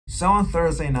So on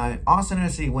Thursday night, Austin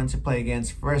FC went to play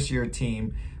against first-year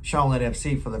team Charlotte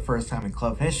FC for the first time in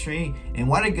club history. And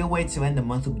what a good way to end the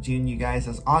month of June, you guys,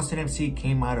 as Austin FC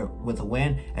came out with a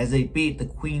win as they beat the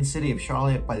Queen City of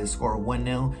Charlotte by the score of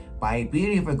 1-0 by a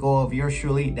beautiful goal of yours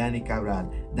truly, Danny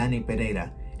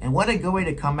Pereira. And what a good way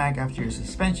to come back after your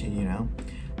suspension, you know.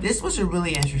 This was a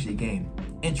really interesting game.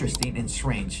 Interesting and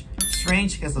strange.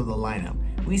 Strange because of the lineup.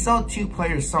 We saw two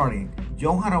players starting,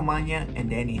 Johan Romagna and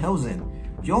Danny Hosen.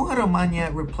 Johan Romagna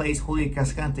replaced Julio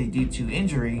Cascante due to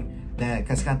injury that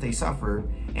Cascante suffered,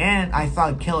 and I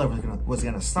thought Keller was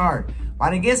gonna start.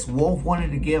 But I guess Wolf wanted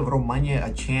to give Romagna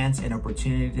a chance and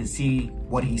opportunity to see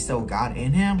what he still got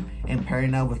in him, and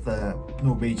pairing up with the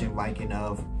Norwegian Viking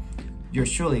of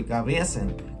yours truly,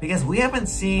 Gabrielsen. Because we haven't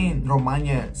seen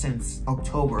Romagna since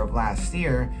October of last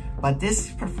year, but this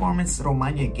performance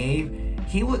Romagna gave,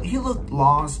 he looked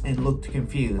lost and looked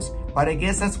confused. But I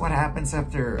guess that's what happens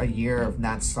after a year of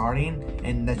not starting,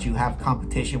 and that you have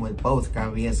competition with both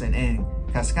Gabrielsen and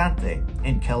Cascante,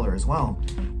 and Keller as well.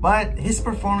 But his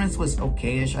performance was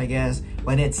okayish, I guess,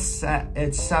 but it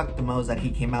sucked the most that he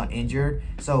came out injured.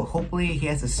 So hopefully he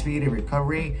has a speedy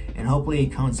recovery, and hopefully he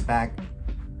comes back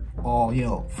all, you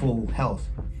know, full health.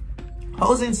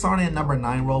 Hosen starting in number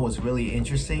 9 role was really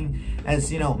interesting,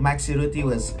 as, you know, Max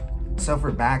Urruti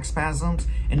suffered back spasms,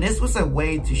 and this was a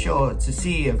way to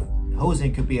see if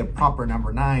Hosen could be a proper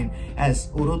number 9,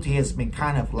 as Urruti has been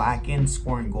kind of lacking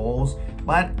scoring goals.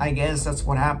 But I guess that's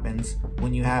what happens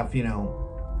when you have, you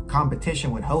know,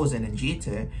 competition with Hosen and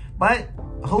Gita. But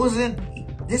Hosen,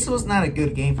 this was not a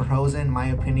good game for Hosen, in my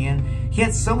opinion. He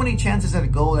had so many chances at a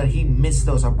goal that he missed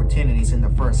those opportunities in the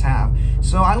first half.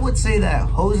 So I would say that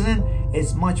Hosen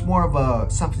is much more of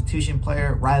a substitution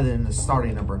player rather than the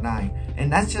starting number 9.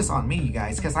 And that's just on me, you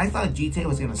guys, because I thought Gita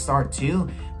was going to start too.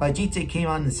 But Gita came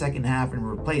on in the second half and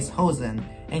replaced Hosen.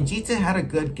 And Gita had a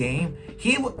good game.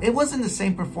 It wasn't the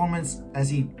same performance as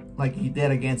he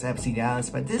did against FC Dallas,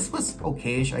 but this was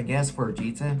okayish, I guess, for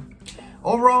Gita.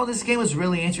 Overall, this game was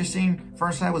really interesting.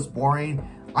 First half was boring.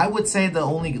 I would say the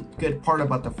only good part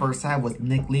about the first half was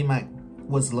Nick Lima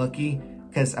was lucky,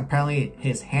 because apparently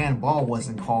his handball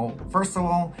wasn't called. First of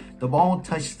all, the ball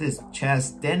touched his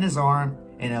chest, then his arm,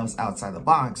 and it was outside the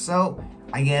box. So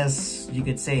I guess you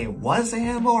could say it was a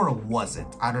handball or it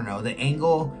wasn't. I don't know. The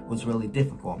angle was really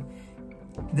difficult.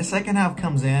 The second half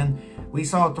comes in. We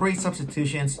saw 3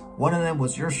 substitutions. One of them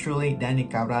was yours truly, Danny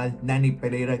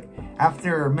Pereira,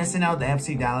 after missing out the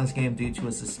FC Dallas game due to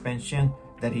a suspension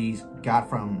that he got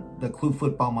from the Club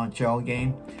Football Montreal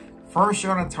game. First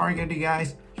shot on target, you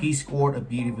guys, he scored a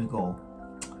beautiful goal.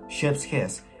 Chef's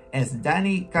kiss. As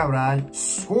Danny Cabral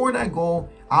scored that goal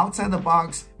outside the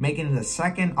box, making it the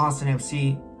second Austin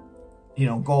FC, you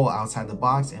know, goal outside the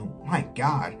box. And my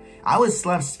God, I was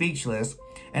left speechless.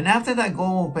 And after that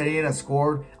goal Pereira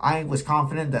scored, I was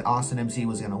confident that Austin FC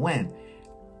was going to win.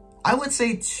 I would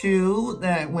say too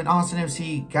that when Austin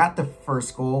FC got the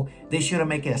first goal, they should have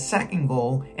made it a second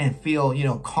goal and feel, you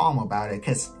know, calm about it,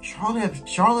 because Charlotte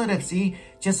FC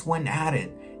just went at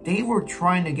it. They were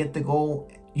trying to get the goal.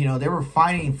 You know, they were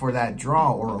fighting for that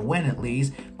draw or a win at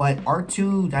least, but our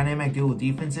two dynamic dual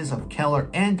defenses of Keller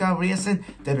and Gabrielsen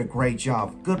did a great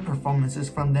job. Good performances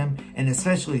from them, and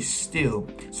especially Stu.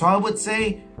 So I would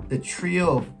say the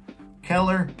trio of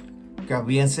Keller,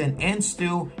 Gabrielsen, and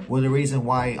Stu were the reason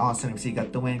why Austin FC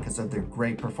got the win, because of their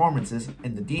great performances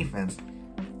in the defense.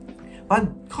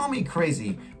 But call me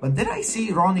crazy, but did I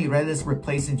see Ronnie Redis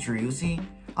replacing Driussi?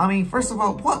 I mean, first of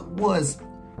all, what was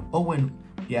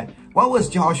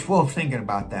Josh Wolf thinking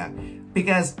about that?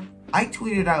 Because I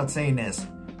tweeted out saying this: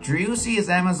 Driussi is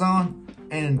Amazon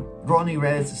and Ronnie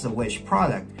Redis is a Wish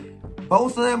product.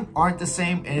 Both of them aren't the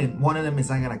same, and one of them is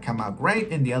not going to come out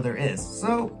great and the other is.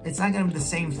 So it's not going to be the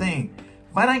same thing.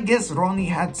 But I guess Ronnie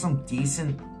had some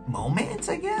decent moments,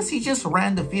 I guess. He just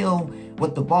ran the field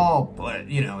with the ball, but,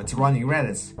 you know, it's Ronnie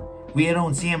Redis. We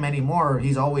don't see him anymore.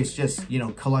 He's always just, you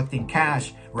know, collecting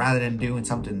cash rather than doing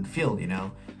something in the field, you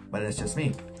know. But it's just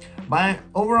me. But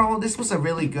overall, this was a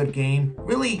really good game.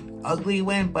 Really ugly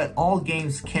win, but all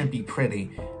games can be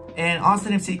pretty. And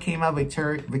Austin FC came out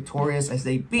victorious as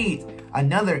they beat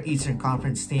another Eastern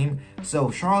Conference team.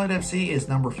 So Charlotte FC is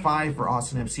number 5 for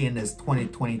Austin FC in this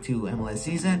 2022 MLS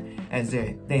season, as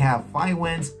they have 5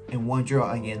 wins and 1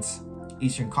 draw against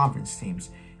Eastern Conference teams.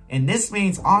 And this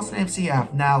means Austin FC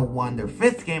have now won their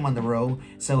 5th game on the road.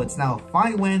 So it's now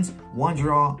 5 wins, 1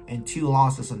 draw, and 2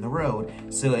 losses on the road.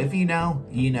 So if you know,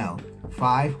 you know.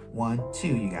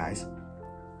 5-1-2, you guys.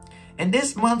 And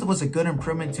this month was a good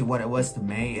improvement to what it was to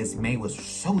May, as May was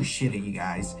so shitty, you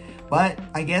guys. But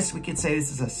I guess we could say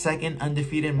this is a second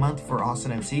undefeated month for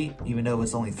Austin FC, even though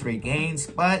it's only 3 games.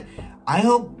 But I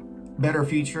hope better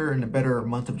future and a better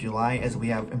month of July as we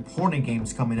have important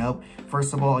games coming up.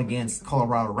 First of all, against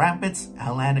Colorado Rapids,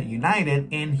 Atlanta United,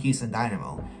 and Houston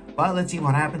Dynamo. But let's see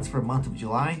what happens for the month of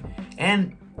July.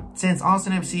 And since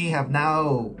Austin FC have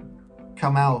now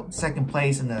come out second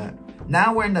place in the...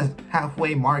 Now we're in the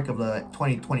halfway mark of the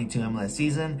 2022 MLS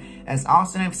season, as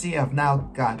Austin FC have now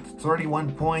got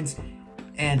 31 points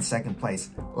and second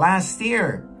place. Last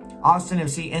year, Austin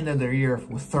FC ended their year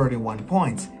with 31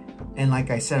 points. And like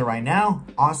I said right now,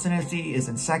 Austin FC is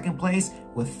in second place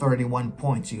with 31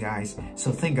 points, you guys.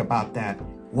 So think about that.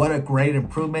 What a great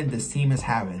improvement this team is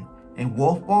having. And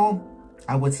Wolf Ball,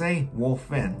 I would say Wolf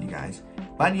Fin, you guys.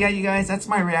 But yeah, you guys, that's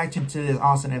my reaction to this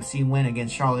Austin FC win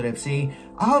against Charlotte FC.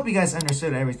 I hope you guys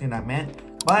understood everything I meant.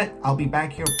 But I'll be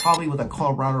back here probably with a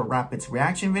Colorado Rapids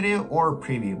reaction video or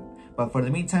preview. But for the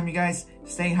meantime, you guys,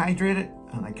 stay hydrated.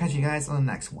 And I'll catch you guys on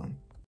the next one.